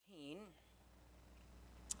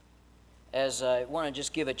as I want to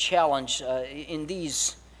just give a challenge in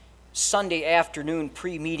these Sunday afternoon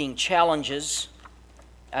pre-meeting challenges.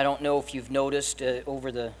 I don't know if you've noticed over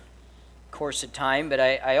the course of time, but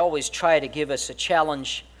I always try to give us a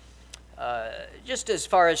challenge just as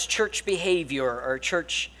far as church behavior or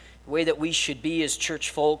church, the way that we should be as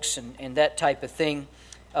church folks and that type of thing.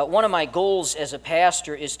 One of my goals as a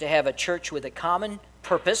pastor is to have a church with a common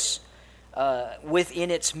purpose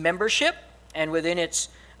within its membership and within its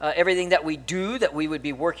everything that we do, that we would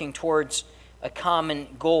be working towards a common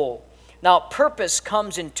goal. Now, purpose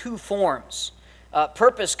comes in two forms.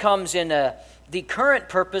 Purpose comes in the current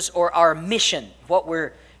purpose or our mission.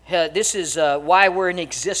 This is why we're in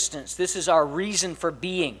existence. This is our reason for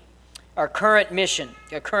being, our current mission,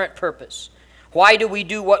 our current purpose. Why do we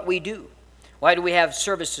do what we do? Why do we have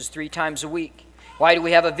services 3 times a week? Why do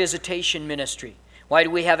we have a visitation ministry? Why do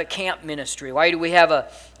we have a camp ministry? Why do we have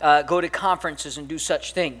go to conferences and do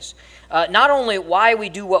such things? Not only why we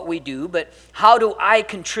do what we do, but how do I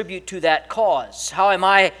contribute to that cause? How am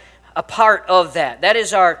I a part of that? That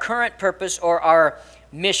is our current purpose or our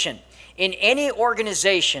mission. In any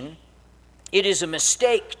organization, it is a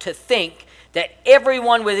mistake to think that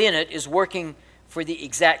everyone within it is working for the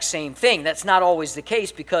exact same thing. That's not always the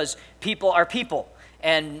case, because people are people.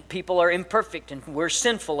 And people are imperfect, and we're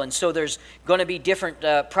sinful, and so there's going to be different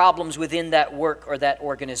problems within that work or that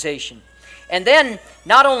organization. And then,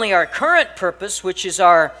 not only our current purpose, which is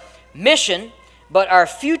our mission, but our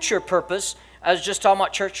future purpose. I was just talking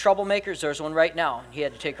about church troublemakers. There's one right now. He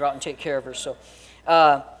had to take her out and take care of her. So,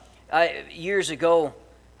 years ago,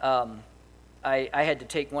 I had to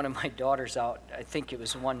take one of my daughters out. I think it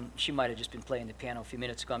was one, she might have just been playing the piano a few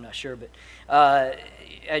minutes ago, I'm not sure, but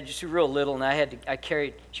I just real little,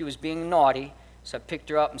 and she was being naughty, so I picked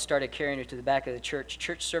her up and started carrying her to the back of the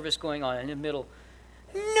church service going on in the middle.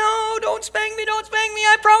 No, don't spank me,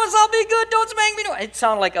 I promise I'll be good, don't spank me. It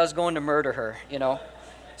sounded like I was going to murder her,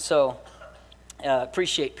 So,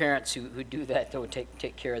 appreciate parents who do that, though,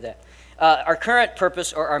 take care of that. Our current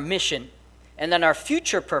purpose or our mission. And then our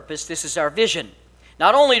future purpose, this is our vision.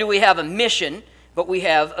 Not only do we have a mission, but we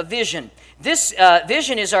have a vision. This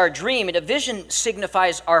vision is our dream, and a vision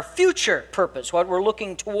signifies our future purpose, what we're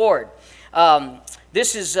looking toward.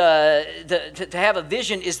 This is to have a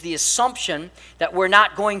vision is the assumption that we're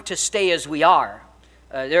not going to stay as we are.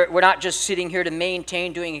 We're not just sitting here to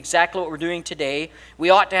maintain doing exactly what we're doing today.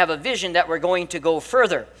 We ought to have a vision that we're going to go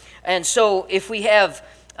further. And so if we have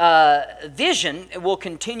vision, will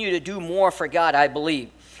continue to do more for God, I believe.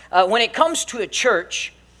 When it comes to a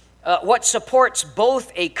church, what supports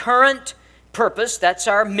both a current purpose, that's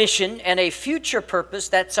our mission, and a future purpose,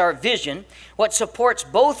 that's our vision, what supports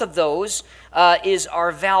both of those is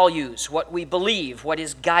our values, what we believe, what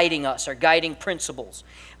is guiding us, our guiding principles.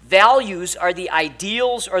 Values are the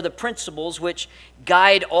ideals or the principles which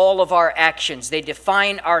guide all of our actions. They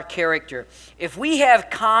define our character. If we have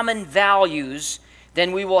common values,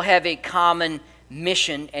 then we will have a common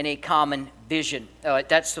mission and a common vision.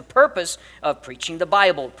 That's the purpose of preaching the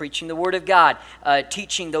Bible, preaching the Word of God,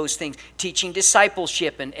 teaching those things, teaching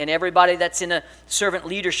discipleship, and everybody that's in a servant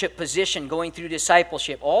leadership position going through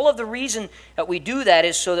discipleship. All of the reason that we do that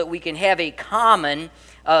is so that we can have a common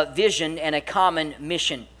vision and a common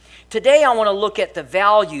mission. Today I want to look at the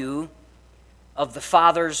value of the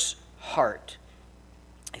Father's heart.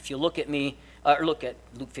 If you look at look at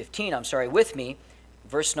Luke 15, with me,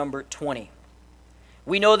 verse number 20.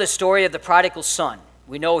 We know the story of the prodigal son.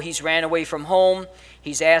 We know he's ran away from home.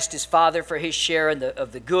 He's asked his father for his share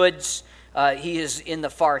of the goods. He is in the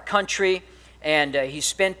far country, and he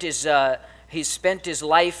spent his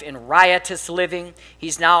life in riotous living.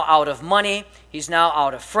 He's now out of money. He's now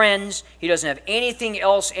out of friends. He doesn't have anything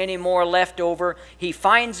else anymore left over. He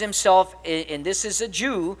finds himself, and this is a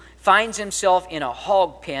Jew, finds himself in a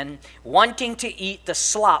hog pen, wanting to eat the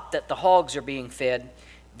slop that the hogs are being fed.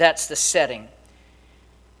 That's the setting.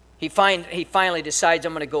 He finally decides,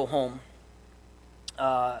 I'm going to go home.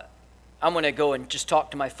 I'm going to go and just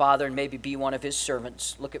talk to my father and maybe be one of his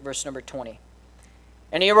servants. Look at verse number 20.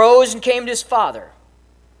 And he arose and came to his father.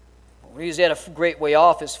 When he was at a great way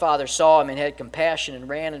off, his father saw him and had compassion and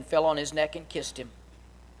ran and fell on his neck and kissed him.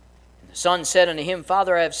 And the son said unto him,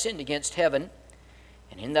 Father, I have sinned against heaven,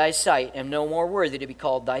 and in thy sight am no more worthy to be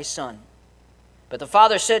called thy son. But the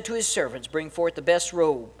father said to his servants, Bring forth the best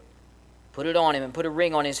robe, put it on him, and put a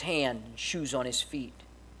ring on his hand, and shoes on his feet.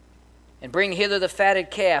 And bring hither the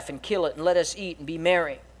fatted calf, and kill it, and let us eat and be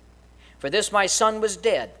merry. For this my son was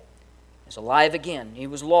dead, is alive again. He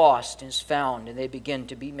was lost, and is found, and they begin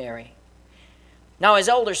to be merry. Now his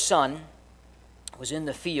elder son was in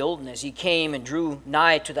the field, and as he came and drew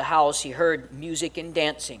nigh to the house, he heard music and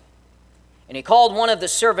dancing. And he called one of the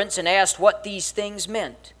servants and asked what these things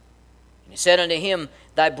meant. And he said unto him,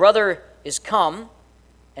 Thy brother is come,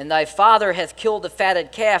 and thy father hath killed the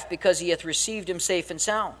fatted calf, because he hath received him safe and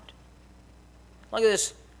sound. Look at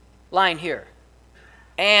this line here.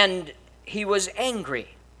 And he was angry.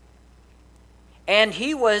 And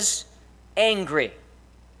he was angry,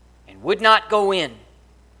 and would not go in.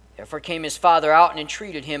 Therefore came his father out and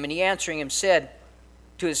entreated him, and he answering him said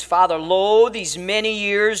to his father, Lo, these many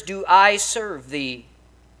years do I serve thee.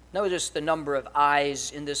 Notice the number of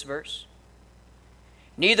I's in this verse.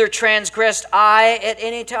 Neither transgressed I at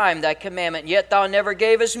any time thy commandment, yet thou never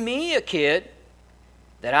gavest me a kid,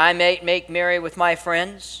 that I may make merry with my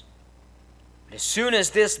friends. But as soon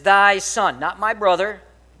as this thy son, not my brother,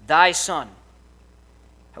 thy son,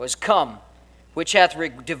 was come, which hath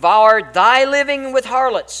devoured thy living with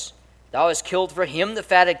harlots, thou hast killed for him the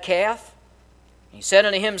fatted calf. And he said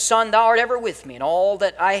unto him, Son, thou art ever with me, and all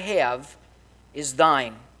that I have is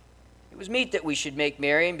thine. It was meet that we should make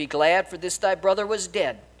merry and be glad, for this thy brother was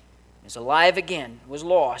dead, and is alive again, was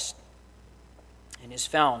lost, and is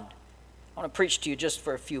found. I want to preach to you just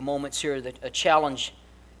for a few moments here a challenge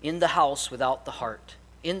in the house without the heart.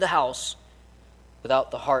 In the house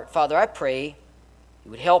without the heart. Father, I pray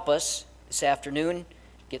you would help us this afternoon,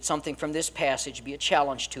 get something from this passage, be a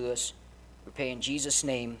challenge to us. We pray in Jesus'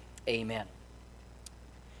 name, amen.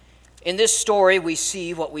 In this story, we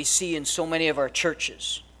see what we see in so many of our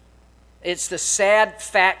churches. It's the sad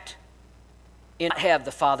fact in have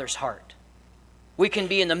the Father's heart. We can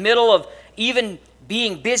be in the middle of even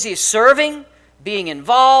being busy serving, being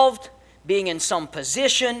involved, being in some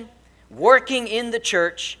position, working in the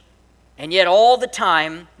church, and yet all the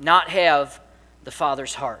time not have the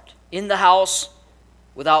Father's heart. In the house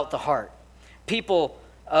without the heart. People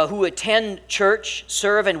who attend church,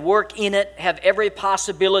 serve and work in it, have every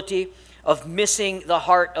possibility of missing the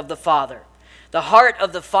heart of the Father. The heart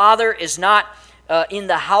of the Father is not in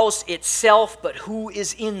the house itself, but who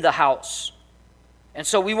is in the house. And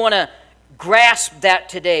so we want to grasp that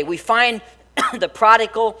today. We find the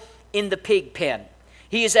prodigal in the pig pen.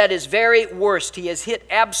 He is at his very worst. He has hit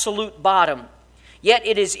absolute bottom. Yet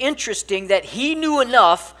it is interesting that he knew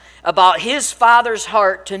enough about his father's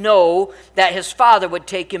heart to know that his father would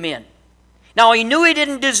take him in. Now, he knew he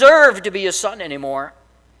didn't deserve to be a son anymore.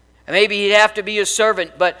 Maybe he'd have to be a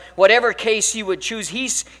servant, but whatever case he would choose,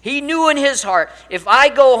 he knew in his heart, if I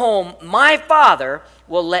go home, my father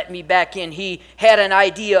will let me back in. He had an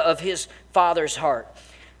idea of his father's heart.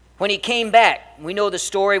 When he came back, we know the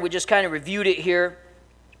story, we just kind of reviewed it here.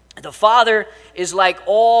 The father is like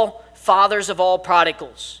all fathers of all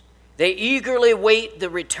prodigals. They eagerly wait the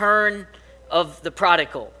return of the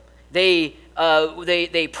prodigal. They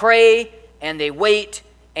pray and they wait,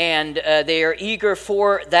 and they are eager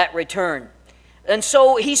for that return. And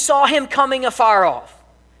so he saw him coming afar off,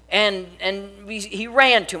 and he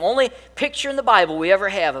ran to him. Only picture in the Bible we ever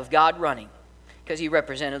have of God running, because he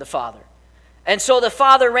represented the Father. And so the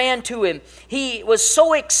Father ran to him. He was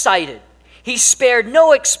so excited. He spared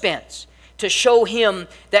no expense to show him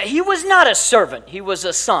that he was not a servant, he was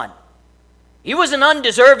a son. He was an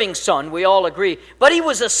undeserving son, we all agree, but he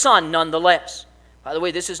was a son nonetheless. By the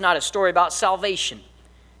way, this is not a story about salvation.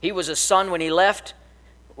 He was a son when he left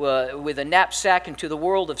with a knapsack into the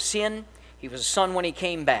world of sin. He was a son when he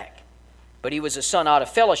came back, but he was a son out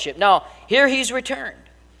of fellowship. Now, here he's returned.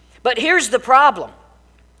 But here's the problem.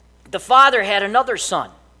 The father had another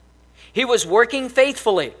son. He was working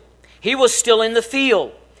faithfully. He was still in the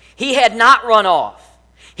field. He had not run off.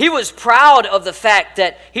 He was proud of the fact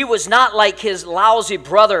that he was not like his lousy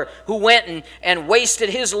brother who went and wasted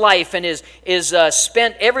his life and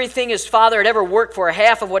spent everything his father had ever worked for,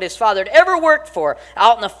 half of what his father had ever worked for,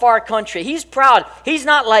 out in the far country. He's proud. He's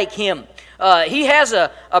not like him. He has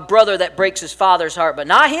a brother that breaks his father's heart, but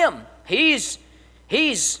not him. He's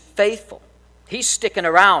faithful. He's sticking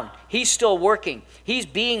around. He's still working. He's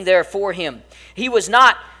being there for him. He was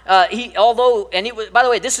not... by the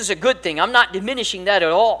way, this is a good thing. I'm not diminishing that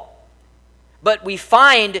at all. But we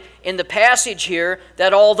find in the passage here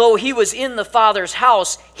that although he was in the Father's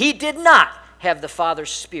house, he did not have the Father's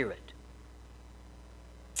Spirit.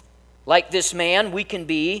 Like this man, we can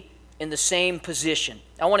be in the same position.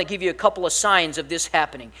 I want to give you a couple of signs of this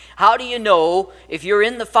happening. How do you know if you're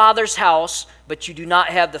in the Father's house, but you do not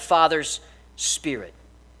have the Father's Spirit?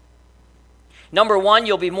 Number one,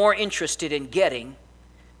 you'll be more interested in getting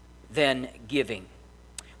than giving.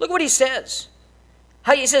 Look what he says.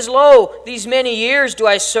 He says, Lo, these many years do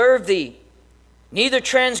I serve thee, neither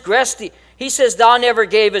transgress thee. He says, Thou never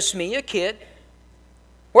gavest me a kid.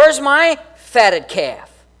 Where's my fatted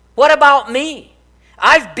calf? What about me?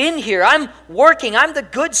 I've been here. I'm working. I'm the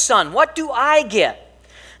good son. What do I get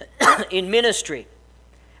in ministry,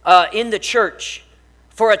 in the church,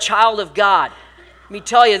 for a child of God? Let me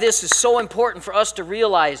tell you, this is so important for us to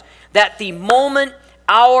realize that the moment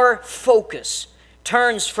our focus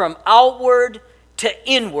turns from outward to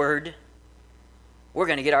inward, we're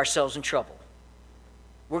going to get ourselves in trouble.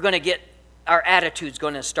 Our attitude's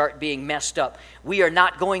going to start being messed up. We are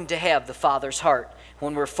not going to have the Father's heart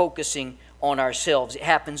when we're focusing on ourselves. It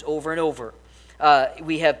happens over and over.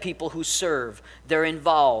 We have people who serve. They're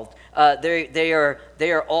involved. They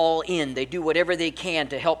are all in. They do whatever they can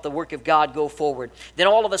to help the work of God go forward. Then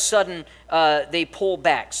all of a sudden, they pull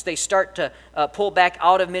back. They start to pull back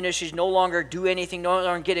out of ministries, no longer do anything, no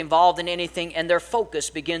longer get involved in anything, and their focus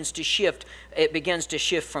begins to shift. It begins to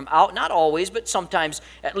shift from out, not always, but sometimes,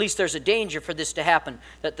 at least there's a danger for this to happen,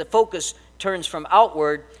 that the focus turns from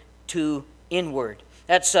outward to inward.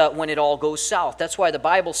 That's when it all goes south. That's why the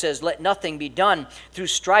Bible says, let nothing be done through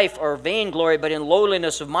strife or vainglory, but in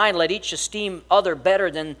lowliness of mind, let each esteem other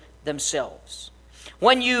better than themselves.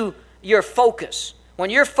 When your focus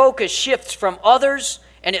shifts from others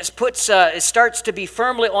and it starts to be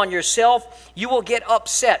firmly on yourself, you will get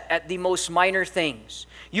upset at the most minor things.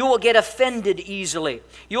 You will get offended easily.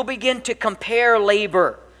 You'll begin to compare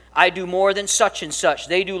labor. I do more than such and such.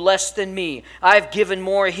 They do less than me. I've given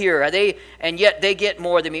more here. And yet they get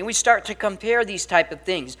more than me. We start to compare these type of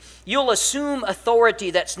things. You'll assume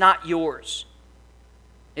authority that's not yours.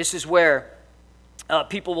 This is where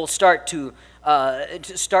people will start to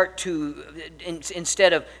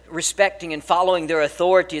instead of respecting and following their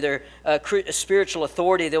authority, their spiritual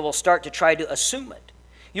authority, they will start to try to assume it.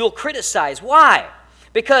 You'll criticize. Why?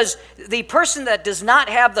 Because the person that does not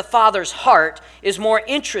have the Father's heart is more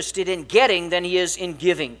interested in getting than he is in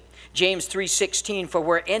giving. James 3:16, for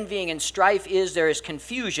where envying and strife is, there is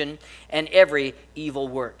confusion and every evil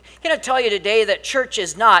work. Can I tell you today that church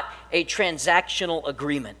is not a transactional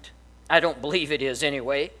agreement? I don't believe it is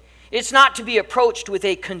anyway. It's not to be approached with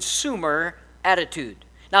a consumer attitude.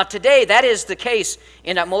 Now today, that is the case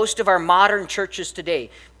in most of our modern churches today.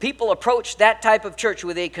 People approach that type of church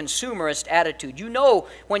with a consumerist attitude. You know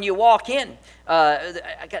when you walk in,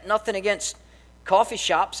 I got nothing against coffee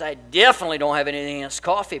shops. I definitely don't have anything against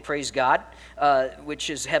coffee, praise God, which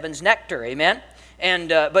is heaven's nectar, amen?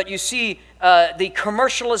 But you see the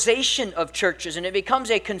commercialization of churches, and it becomes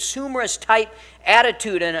a consumerist type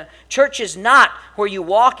attitude. And a church is not where you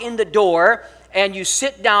walk in the door and you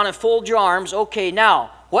sit down and fold your arms. Okay,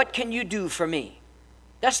 now, what can you do for me?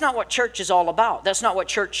 That's not what church is all about. That's not what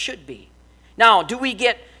church should be. Now, do we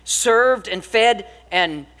get served and fed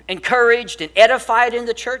and encouraged and edified in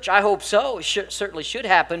the church? I hope so. It certainly should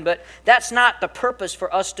happen, but that's not the purpose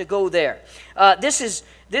for us to go there. This is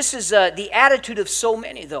the attitude of so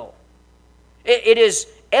many, though. It is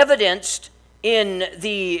evidenced in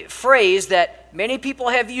the phrase that many people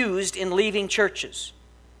have used in leaving churches.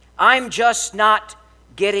 I'm just not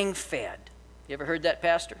getting fed. You ever heard that,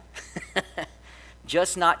 Pastor?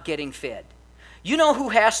 Just not getting fed. You know who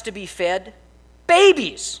has to be fed?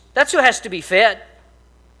 Babies. That's who has to be fed.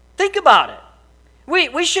 Think about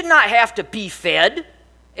it. We should not have to be fed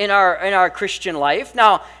in our Christian life.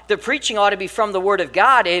 Now, the preaching ought to be from the Word of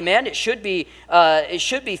God, amen. It should be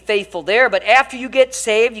faithful there. But after you get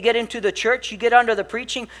saved, you get into the church, you get under the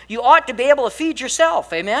preaching, you ought to be able to feed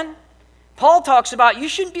yourself, amen. Paul talks about you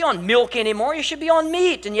shouldn't be on milk anymore, you should be on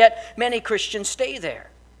meat, and yet many Christians stay there.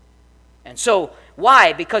 And so,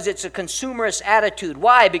 why? Because it's a consumerist attitude.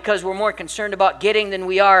 Why? Because we're more concerned about getting than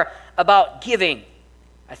we are about giving.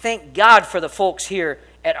 I thank God for the folks here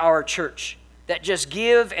at our church that just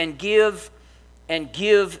give and give and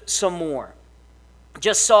give some more.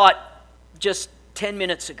 Just saw it just 10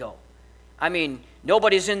 minutes ago. I mean,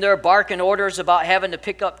 nobody's in there barking orders about having to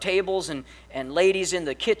pick up tables and ladies in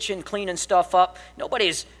the kitchen cleaning stuff up.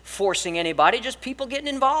 Nobody's forcing anybody, just people getting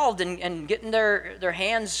involved and getting their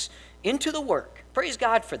hands into the work. Praise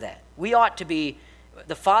God for that. We ought to be,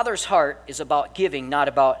 the Father's heart is about giving, not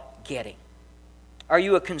about getting. Are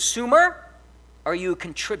you a consumer? Are you a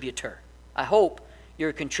contributor? I hope you're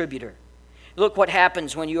a contributor. Look what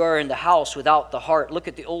happens when you are in the house without the heart. Look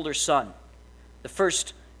at the older son. The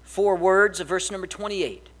first 4 words of verse number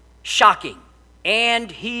 28. Shocking.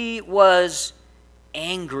 And he was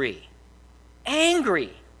angry.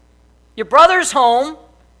 Angry. Your brother's home.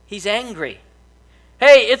 He's angry.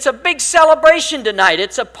 Hey, it's a big celebration tonight.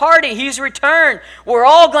 It's a party. He's returned. We're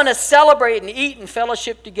all going to celebrate and eat and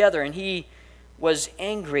fellowship together. And he was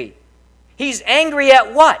angry. He's angry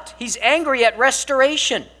at what? He's angry at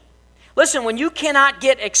restoration. Listen, when you cannot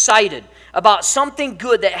get excited about something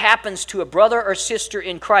good that happens to a brother or sister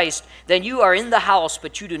in Christ, then you are in the house,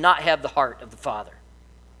 but you do not have the heart of the Father.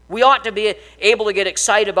 We ought to be able to get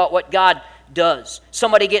excited about what God does.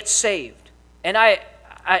 Somebody gets saved. And I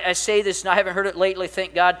say this, and I haven't heard it lately,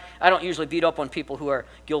 thank God. I don't usually beat up on people who are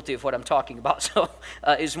guilty of what I'm talking about, so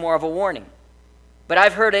it's more of a warning. But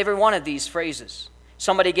I've heard every one of these phrases.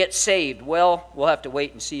 Somebody gets saved. Well, we'll have to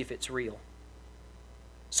wait and see if it's real.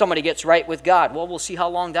 Somebody gets right with God. Well, we'll see how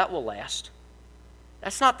long that will last.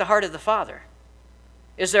 That's not the heart of the Father.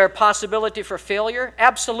 Is there a possibility for failure?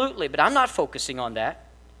 Absolutely, but I'm not focusing on that.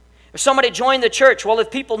 If somebody joined the church, well, if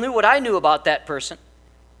people knew what I knew about that person.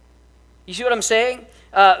 You see what I'm saying?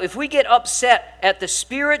 If we get upset at the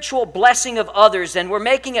spiritual blessing of others, then we're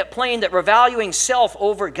making it plain that we're valuing self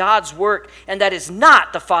over God's work, and that is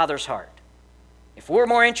not the Father's heart. If we're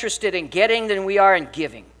more interested in getting than we are in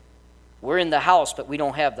giving, we're in the house, but we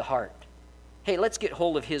don't have the heart. Hey, let's get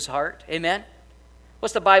hold of His heart. Amen?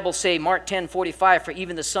 What's the Bible say? Mark 10:45, for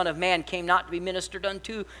even the Son of Man came not to be ministered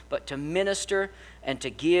unto, but to minister and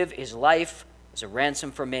to give His life as a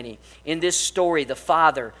ransom for many. In this story, the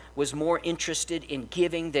Father was more interested in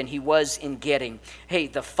giving than He was in getting. Hey,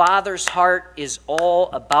 the Father's heart is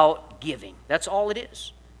all about giving. That's all it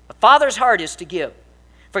is. The Father's heart is to give.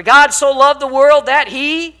 For God so loved the world that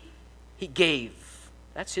He gave.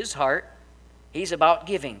 That's His heart. He's about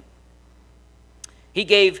giving. He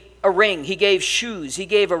gave a ring. He gave shoes. He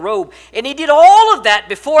gave a robe. And He did all of that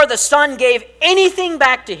before the Son gave anything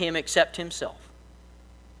back to Him except Himself.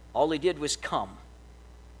 All He did was come.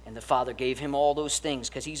 And the Father gave Him all those things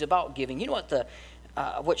because He's about giving. You know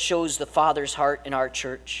what shows the Father's heart in our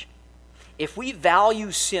church? If we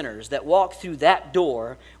value sinners that walk through that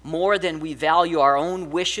door more than we value our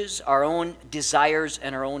own wishes, our own desires,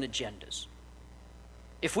 and our own agendas.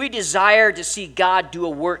 If we desire to see God do a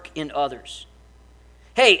work in others.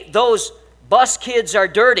 Hey, those bus kids are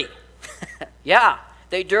dirty. Yeah,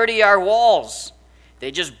 they dirty our walls.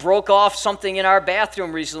 They just broke off something in our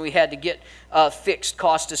bathroom recently we had to get fixed,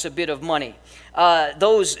 cost us a bit of money.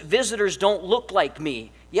 Those visitors don't look like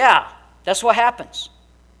me. Yeah, that's what happens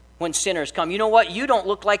when sinners come. You know what? You don't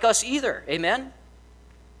look like us either. Amen?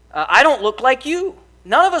 I don't look like you.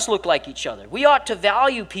 None of us look like each other. We ought to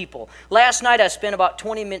value people. Last night I spent about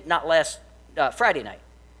 20 minutes, Friday night,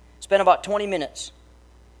 spent about 20 minutes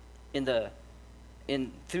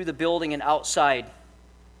through the building and outside.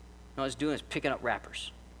 What I was doing is picking up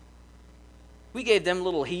wrappers. We gave them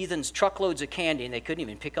little heathens truckloads of candy and they couldn't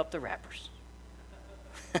even pick up the wrappers.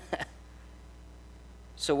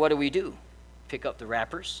 So what do? Pick up the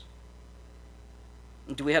wrappers?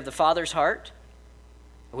 Do we have the Father's heart?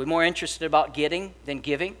 Are we more interested about getting than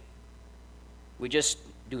giving? We just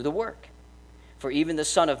do the work. For even the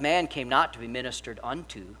Son of Man came not to be ministered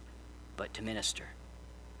unto, but to minister.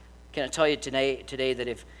 Can I tell you today that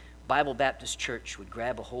if Bible Baptist Church would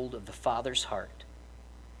grab a hold of the Father's heart,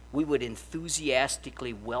 we would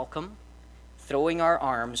enthusiastically welcome throwing our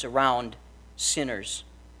arms around sinners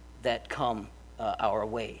that come our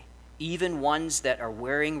way. Even ones that are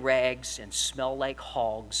wearing rags and smell like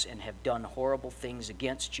hogs and have done horrible things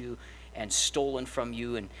against you and stolen from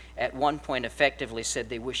you and at one point effectively said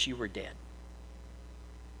they wish you were dead.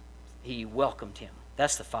 He welcomed him.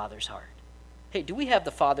 That's the Father's heart. Hey, do we have the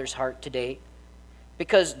Father's heart today?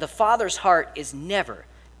 Because the Father's heart is never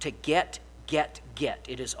to get.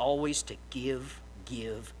 It is always to give.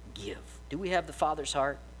 Do we have the Father's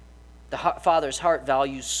heart? The Father's heart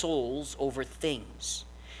values souls over things.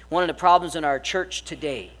 One of the problems in our church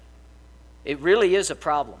today, it really is a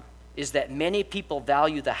problem, is that many people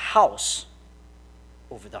value the house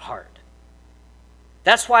over the heart.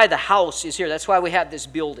 That's why the house is here. That's why we have this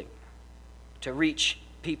building, to reach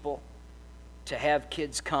people, to have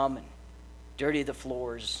kids come and dirty the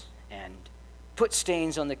floors and put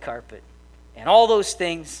stains on the carpet and all those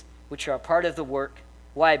things which are a part of the work.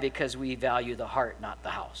 Why? Because we value the heart, not the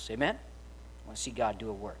house. Amen? I want to see God do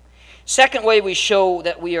a work. Second way we show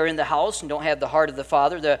that we are in the house and don't have the heart of the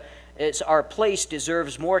Father, is our place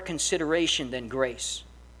deserves more consideration than grace.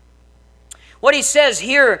 What he says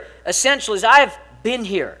here essentially is, I've been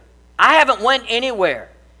here. I haven't went anywhere.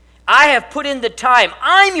 I have put in the time.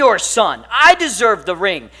 I'm your son. I deserve the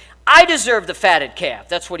ring. I deserve the fatted calf.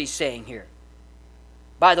 That's what he's saying here.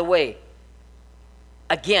 By the way,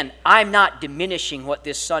 again, I'm not diminishing what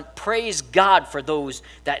this son, praise God for those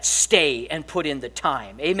that stay and put in the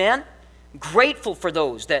time. Amen? Grateful for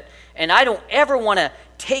those that, and I don't ever want to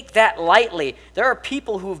take that lightly. There are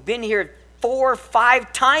people who've been here 4 or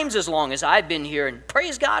 5 times as long as I've been here, and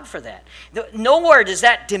praise God for that. Nowhere does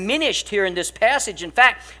that diminished here in this passage. In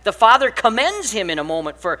fact, the Father commends him in a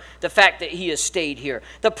moment for the fact that he has stayed here.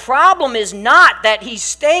 The problem is not that he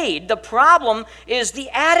stayed. The problem is the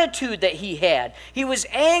attitude that he had. He was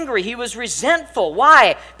angry. He was resentful.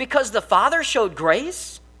 Why? Because the Father showed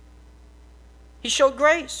grace. He showed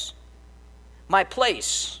grace. My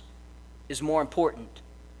place is more important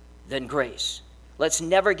than grace. Let's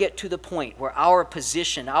never get to the point where our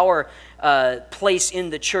position, our place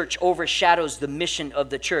in the church overshadows the mission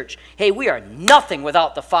of the church. Hey, we are nothing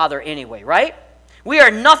without the Father anyway, right? We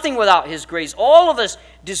are nothing without his grace. All of us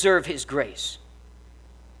deserve his grace.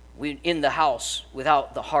 We in the house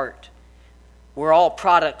without the heart. We're all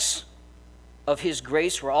products of his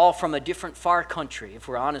grace. We're all from a different far country, if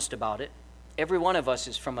we're honest about it. Every one of us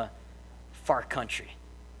is from a far country.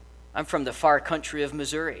 I'm from the far country of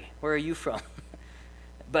Missouri. Where are you from?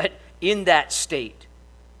 But in that state,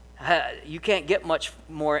 you can't get much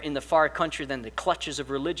more in the far country than the clutches of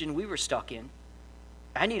religion we were stuck in.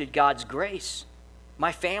 I needed God's grace.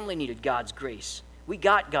 My family needed God's grace. We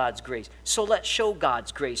got God's grace. So let's show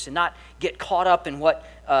God's grace and not get caught up in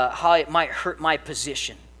how it might hurt my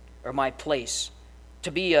position or my place.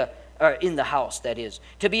 To be in the house, that is.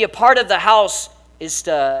 To be a part of the house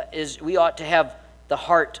is we ought to have the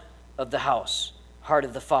heart of the house, heart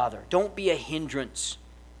of the Father. Don't be a hindrance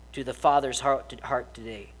to the Father's heart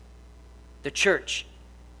today. The church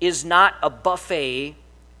is not a buffet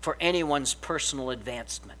for anyone's personal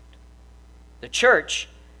advancement. The church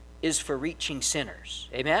is for reaching sinners.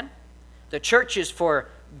 Amen? The church is for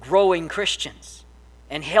growing Christians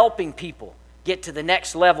and helping people get to the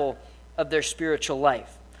next level of their spiritual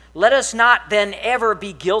life. Let us not then ever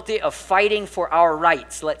be guilty of fighting for our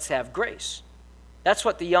rights. Let's have grace. That's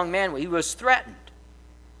what the young man, he was threatened.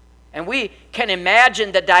 And we can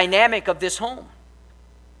imagine the dynamic of this home.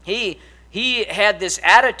 He had this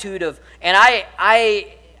attitude of, and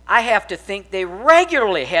I have to think they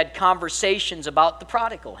regularly had conversations about the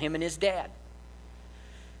prodigal, him and his dad.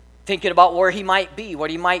 Thinking about where he might be, what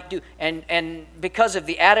he might do. And because of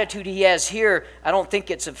the attitude he has here, I don't think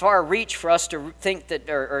it's a far reach for us to think that,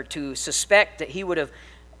 or to suspect that he would have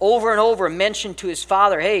over and over mentioned to his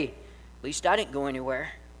father, hey, at least I didn't go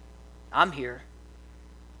anywhere. I'm here.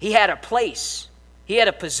 He had a place. He had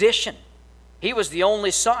a position. He was the only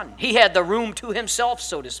son. He had the room to himself,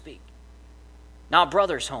 so to speak. Now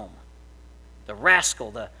brother's home. The rascal,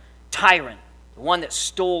 the tyrant, the one that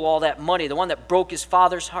stole all that money, the one that broke his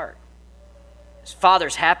father's heart. His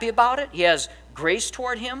father's happy about it. He has grace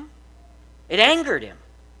toward him. It angered him.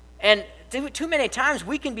 And too many times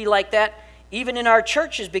we can be like that even in our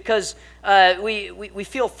churches because we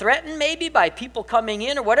feel threatened maybe by people coming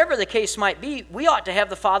in or whatever the case might be. We ought to have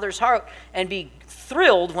the Father's heart and be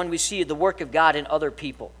thrilled when we see the work of God in other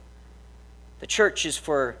people. The church is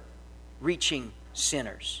for reaching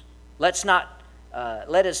sinners. Let us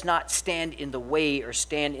not stand in the way or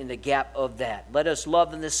stand in the gap of that. Let us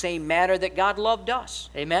love in the same manner that God loved us.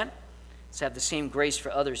 Amen? Let's have the same grace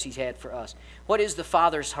for others he's had for us. What is the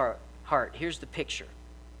Father's heart? Here's the picture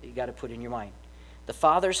that you got to put in your mind. The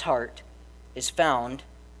Father's heart is found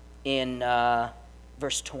in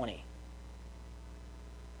verse 20.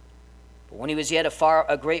 But when he was yet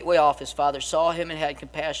a great way off, his father saw him and had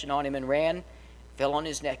compassion on him and ran, fell on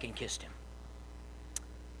his neck and kissed him.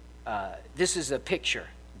 This is a picture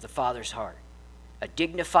of the Father's heart. A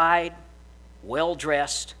dignified,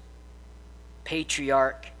 well-dressed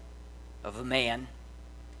patriarch of a man.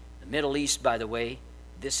 The Middle East, by the way,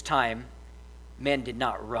 this time, men did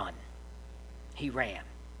not run. He ran.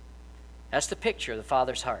 That's the picture of the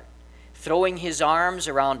Father's heart. Throwing his arms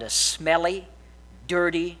around a smelly,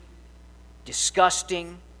 dirty,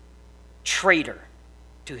 disgusting traitor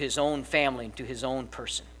to his own family and to his own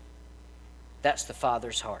person. That's the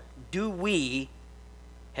Father's heart. Do we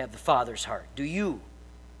have the Father's heart? Do you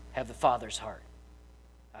have the Father's heart?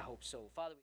 I hope so. Father.